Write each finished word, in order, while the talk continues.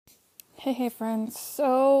Hey friends.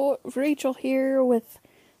 So, Rachel here with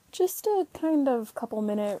just a kind of couple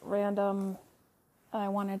minute random. I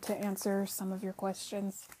wanted to answer some of your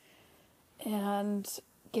questions and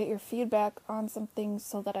get your feedback on some things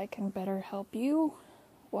so that I can better help you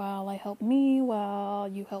while I help me, while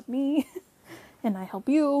you help me, and I help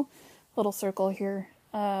you. Little circle here.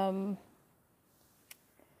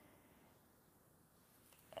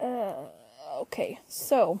 Okay,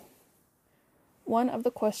 so one of the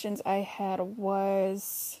questions I had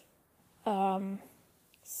was there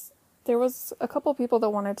was a couple people that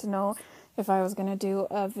wanted to know if I was going to do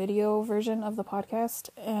a video version of the podcast,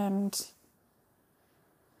 and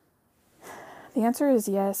the answer is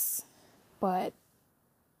yes, but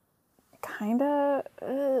kinda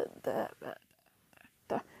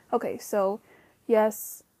okay, so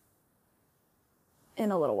yes,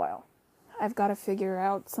 in a little while. I've got to figure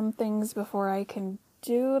out some things before I can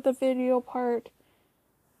do the video part,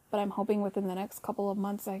 but I'm hoping within the next couple of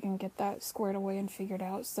months I can get that squared away and figured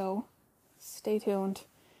out, so stay tuned.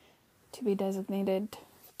 To be designated.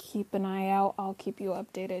 Keep an eye out. I'll keep you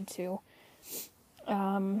updated too.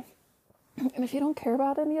 And if you don't care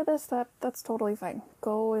about any of this, that's totally fine.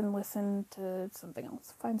 Go and listen to something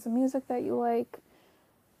else. Find some music that you like.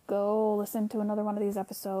 Go listen to another one of these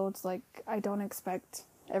episodes. Like, I don't expect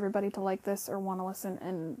everybody to like this or want to listen,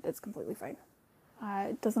 and it's completely fine.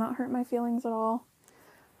 It does not hurt my feelings at all.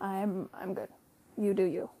 I'm good. You do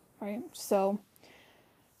you, right? So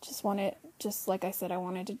just like I said, I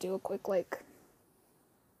wanted to do a quick,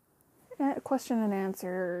 question and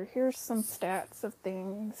answer. Here's some stats of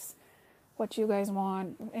things, what you guys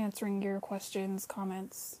want, answering your questions,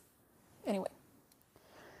 comments. Anyway,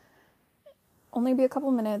 only be a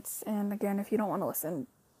couple minutes, and again, if you don't want to listen,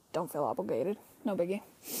 don't feel obligated. No biggie.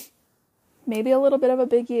 Maybe a little bit of a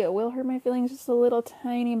biggie. It will hurt my feelings just a little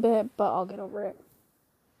tiny bit, but I'll get over it.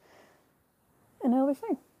 And it'll be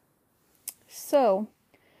fine. So,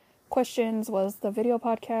 questions was the video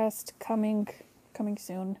podcast coming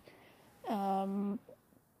soon.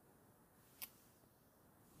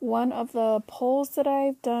 One of the polls that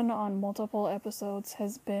I've done on multiple episodes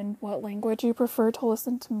has been what language you prefer to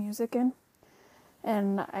listen to music in.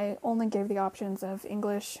 And I only gave the options of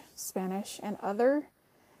English, Spanish, and other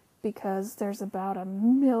because there's about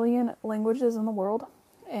 1 million languages in the world,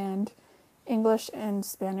 and English and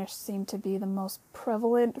Spanish seem to be the most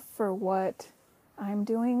prevalent for what I'm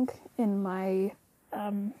doing in my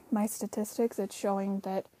statistics. It's showing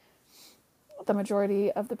that the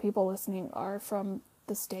majority of the people listening are from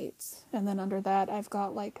the States, and then under that I've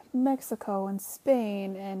got like Mexico and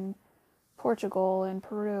Spain and Portugal and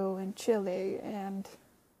Peru and Chile and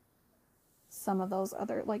some of those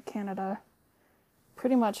other, like Canada.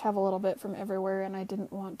 Pretty much have a little bit from everywhere, and I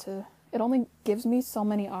didn't want to. It only gives me so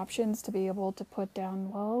many options to be able to put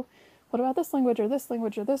down, well, what about this language or this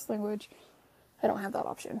language or this language? I don't have that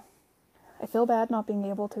option. I feel bad not being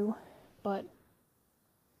able to, but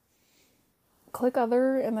click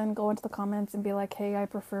other and then go into the comments and be like, hey, I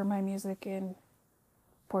prefer my music in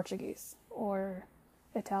Portuguese or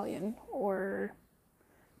Italian or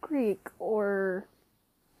Greek or,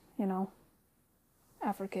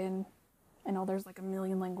 African. I know there's like 1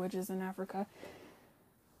 million languages in Africa,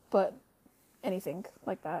 but anything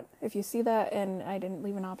like that. If you see that and I didn't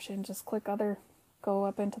leave an option, just click other, go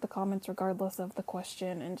up into the comments regardless of the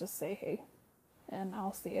question and just say, hey, and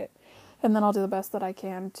I'll see it. And then I'll do the best that I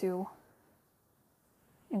can to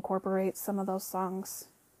incorporate some of those songs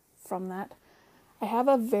from that. I have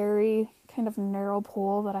a very kind of narrow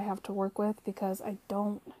pool that I have to work with because I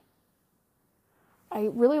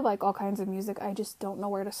really like all kinds of music. I just don't know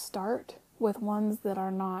where to start with ones that are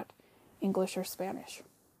not English or Spanish.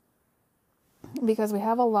 Because we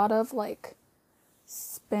have a lot of like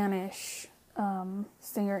Spanish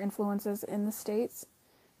singer influences in the States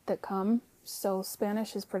that come. So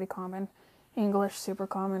Spanish is pretty common. English super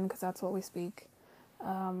common because that's what we speak.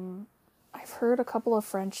 I've heard a couple of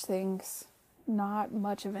French things, not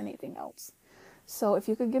much of anything else. So if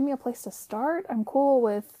you could give me a place to start, I'm cool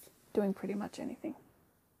with doing pretty much anything.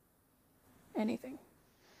 Anything.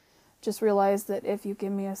 Just realize that if you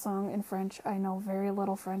give me a song in French, I know very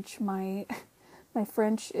little French. My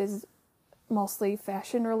French is mostly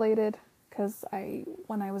fashion related because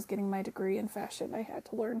when I was getting my degree in fashion, I had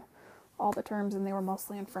to learn all the terms and they were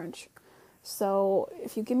mostly in French. So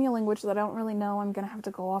if you give me a language that I don't really know, I'm going to have to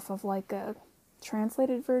go off of like a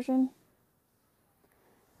translated version.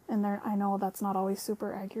 And I know that's not always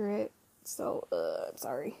super accurate, so I'm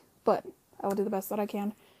sorry. But I will do the best that I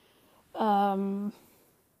can.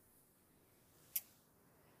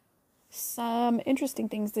 Some interesting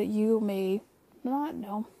things that you may not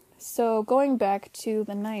know. So going back to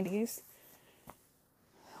the 90s,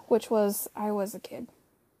 I was a kid,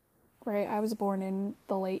 right? I was born in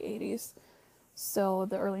the late 80s. So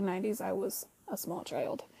the early 90s, I was a small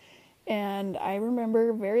child. And I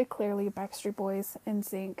remember very clearly Backstreet Boys,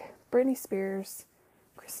 NSYNC, Britney Spears,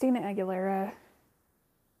 Christina Aguilera,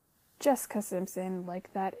 Jessica Simpson,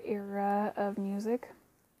 like that era of music.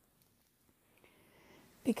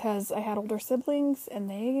 Because I had older siblings and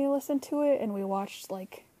they listened to it, and we watched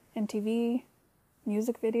like MTV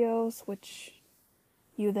music videos, which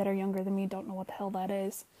you that are younger than me don't know what the hell that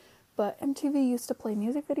is. But MTV used to play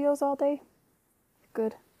music videos all day.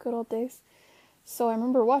 Good old days. So I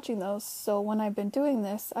remember watching those. So when I've been doing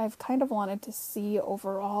this, I've kind of wanted to see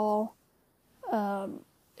overall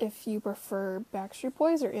if you prefer Backstreet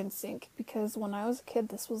Boys or NSYNC. Because when I was a kid,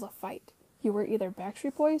 this was a fight. You were either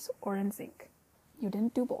Backstreet Boys or NSYNC. You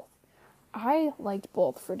didn't do both. I liked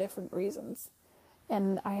both for different reasons.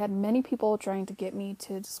 And I had many people trying to get me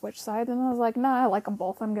to switch sides. And I was like, nah, I like them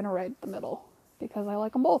both. I'm going to ride the middle. Because I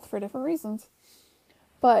like them both for different reasons.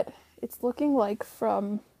 But it's looking like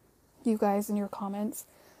from you guys in your comments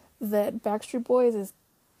that Backstreet Boys is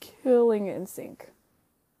killing NSYNC.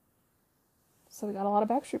 So we got a lot of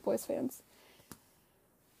Backstreet Boys fans.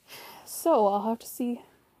 So I'll have to see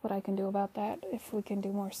what I can do about that, if we can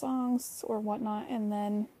do more songs or whatnot. And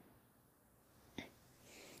then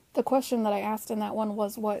the question that I asked in that one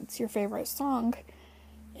was, what's your favorite song?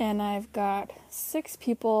 And I've got 6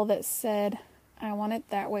 people that said I Want It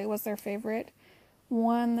That Way was their favorite.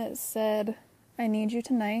 One that said I Need You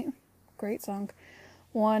Tonight, great song.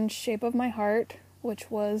 One, Shape of My Heart, which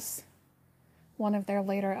was one of their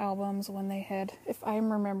later albums when they had, if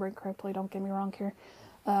I'm remembering correctly, don't get me wrong here,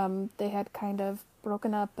 they had kind of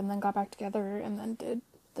broken up and then got back together and then did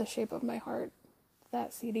The Shape of My Heart,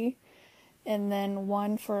 that CD. And then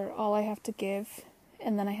one for All I Have to Give,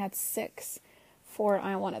 and then I had 6 for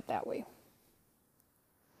I Want It That Way.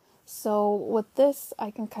 So with this,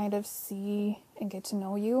 I can kind of see and get to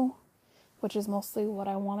know you, which is mostly what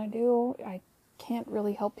I want to do. I can't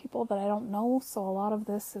really help people that I don't know, so a lot of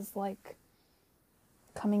this is like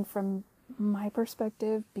coming from my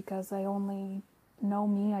perspective because I only know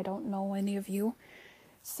me. I don't know any of you.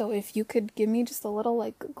 So if you could give me just a little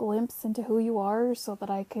like glimpse into who you are so that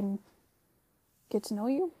I can get to know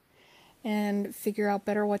you and figure out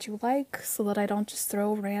better what you like, so that I don't just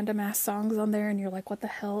throw random ass songs on there and you're like, what the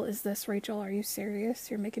hell is this, Rachel? Are you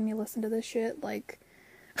serious? You're making me listen to this shit? Like,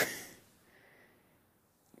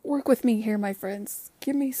 work with me here, my friends.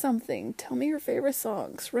 Give me something. Tell me your favorite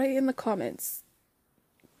songs. Write in the comments.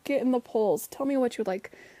 Get in the polls. Tell me what you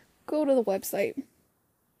like. Go to the website,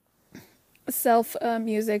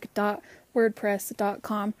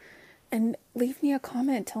 selfmusic.wordpress.com, and leave me a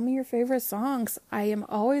comment. Tell me your favorite songs. I am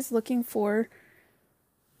always looking for,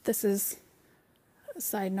 this is a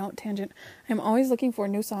side note, tangent, I'm always looking for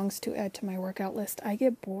new songs to add to my workout list. I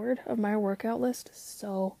get bored of my workout list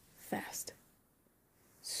so fast.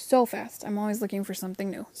 So fast. I'm always looking for something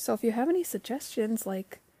new. So if you have any suggestions,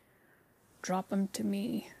 like, drop them to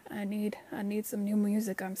me. I need some new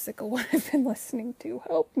music. I'm sick of what I've been listening to.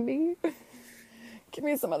 Help me. Give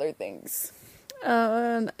me some other things.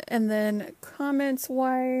 And then comments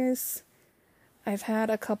wise, I've had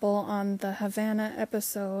a couple on the Havana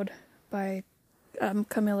episode by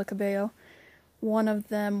Camila Cabello. One of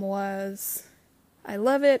them was, I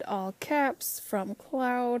love it, all caps, from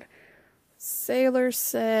Cloud. Sailor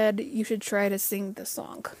said you should try to sing the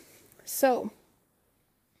song. So,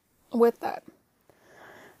 with that,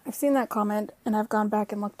 I've seen that comment and I've gone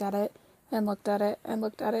back and looked at it and looked at it and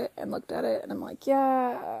looked at it and looked at it, and I'm like,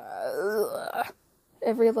 yeah,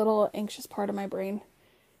 every little anxious part of my brain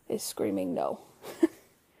is screaming no.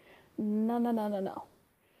 No.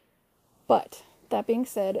 But that being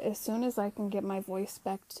said, as soon as I can get my voice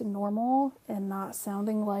back to normal and not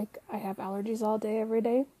sounding like I have allergies all day every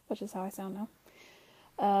day, which is how I sound now,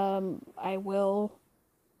 I will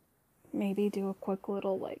maybe do a quick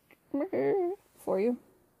little like for you.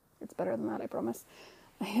 It's better than that, I promise.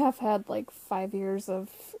 I have had like 5 years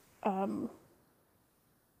of oh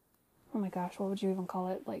my gosh, what would you even call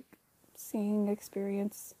it? Like singing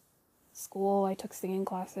experience. School, I took singing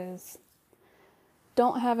classes.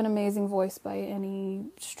 Don't have an amazing voice by any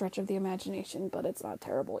stretch of the imagination, but it's not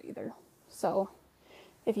terrible either. So,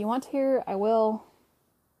 if you want to hear, I will.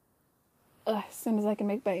 As soon as I can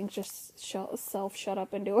make my anxious self shut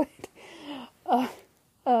up and do it.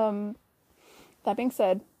 That being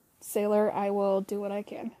said, Sailor, I will do what I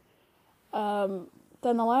can. Then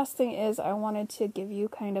the last thing is I wanted to give you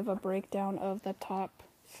kind of a breakdown of the top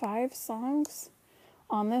 5 songs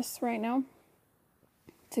on this right now,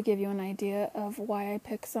 to give you an idea of why I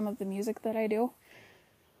pick some of the music that I do.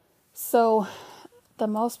 So, the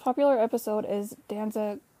most popular episode is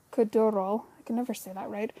Danza Kuduro, I can never say that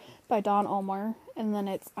right, by Don Omar. And then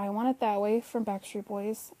it's I Want It That Way from Backstreet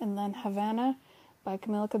Boys. And then Havana by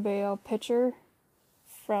Camila Cabello, Pitcher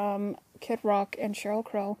from Kid Rock and Sheryl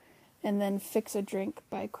Crow. And then Fix a Drink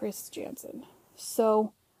by Chris Jansen.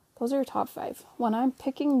 So those are your top 5. When I'm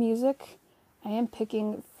picking music, I am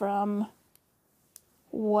picking from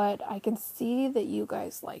what I can see that you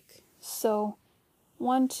guys like. So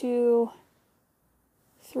 1, 2,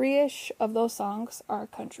 3-ish of those songs are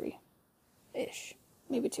country-ish.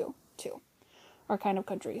 Maybe 2 are kind of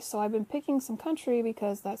country. So I've been picking some country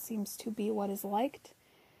because that seems to be what is liked.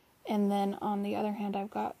 And then on the other hand,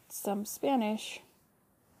 I've got some Spanish,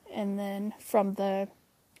 and then from the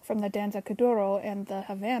Danza Kuduro and the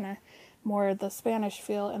Havana, more the Spanish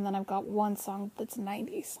feel, and then I've got one song that's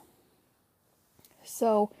 90s.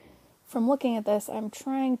 So from looking at this, I'm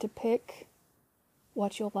trying to pick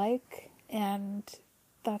what you'll like, and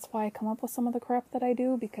that's why I come up with some of the crap that I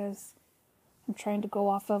do, because I'm trying to go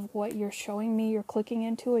off of what you're showing me, you're clicking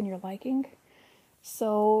into, and you're liking.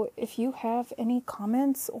 So if you have any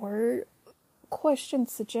comments or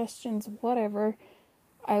questions, suggestions, whatever,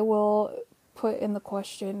 I will put in the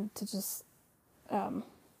question to just,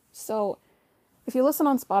 so if you listen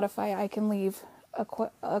on Spotify, I can leave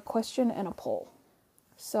a question and a poll.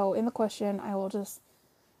 So in the question, I will just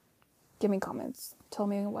give me comments, tell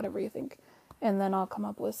me whatever you think, and then I'll come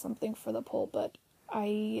up with something for the poll. But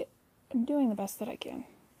I am doing the best that I can,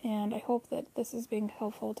 and I hope that this is being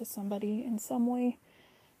helpful to somebody in some way,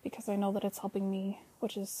 because I know that it's helping me,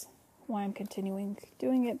 which is why I'm continuing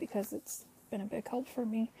doing it, because it's been a big help for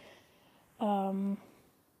me. And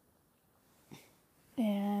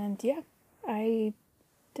yeah, I'm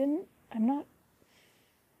not,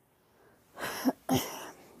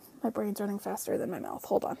 my brain's running faster than my mouth.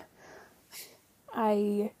 Hold on.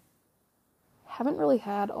 I haven't really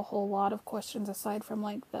had a whole lot of questions aside from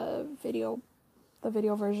like the video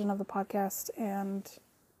version of the podcast and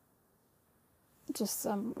just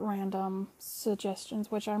some random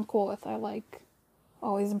suggestions, which I'm cool with. I like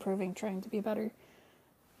always improving, trying to be better.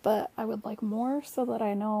 But I would like more so that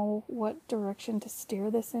I know what direction to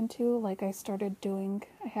steer this into. Like I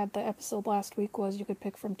had the episode last week was you could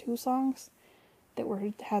pick from 2 songs that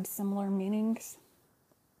had similar meanings.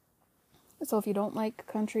 So if you don't like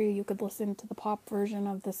country, you could listen to the pop version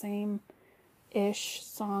of the same-ish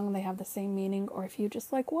song. They have the same meaning. Or if you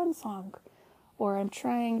just like one song. Or I'm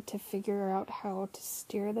trying to figure out how to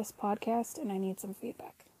steer this podcast and I need some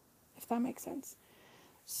feedback, if that makes sense.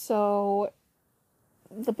 So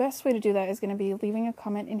the best way to do that is going to be leaving a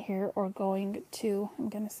comment in here or going to, I'm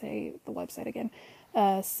going to say the website again,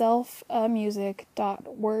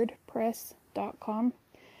 selfamusic.wordpress.com,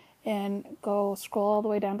 and go scroll all the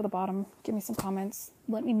way down to the bottom. Give me some comments.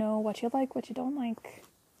 Let me know what you like, what you don't like,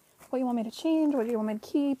 what you want me to change, what you want me to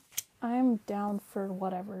keep. I'm down for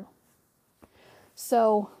whatever.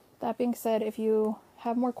 So that being said, if you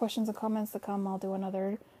have more questions and comments to come, I'll do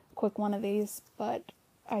another quick one of these, but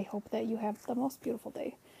I hope that you have the most beautiful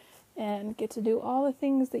day and get to do all the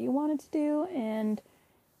things that you wanted to do and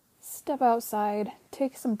step outside,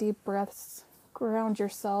 take some deep breaths, ground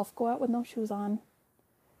yourself, go out with no shoes on.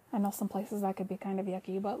 I know some places that could be kind of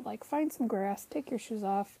yucky, but like find some grass, take your shoes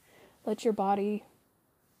off, let your body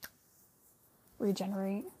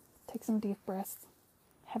regenerate, take some deep breaths.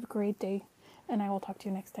 Have a great day, and I will talk to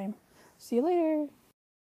you next time. See you later.